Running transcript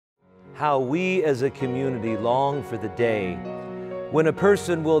how we as a community long for the day when a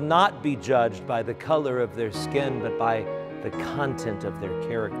person will not be judged by the color of their skin, but by the content of their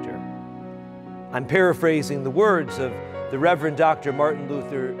character. I'm paraphrasing the words of the Reverend Dr. Martin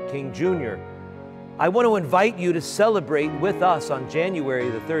Luther King Jr. I want to invite you to celebrate with us on January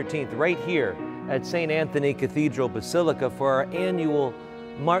the 13th, right here at St. Anthony Cathedral Basilica for our annual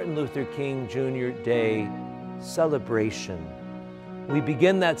Martin Luther King Jr. Day celebration. We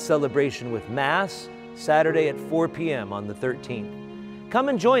begin that celebration with Mass Saturday at 4 p.m. on the 13th. Come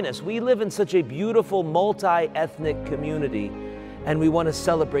and join us. We live in such a beautiful multi-ethnic community, and we want to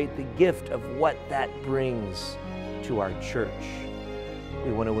celebrate the gift of what that brings to our church.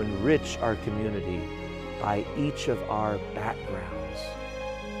 We want to enrich our community by each of our backgrounds,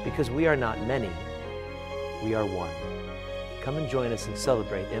 because we are not many, we are one. Come and join us and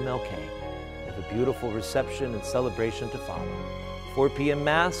celebrate MLK. We have a beautiful reception and celebration to follow. 4 p.m.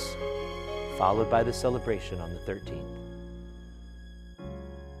 Mass, followed by the celebration on the 13th.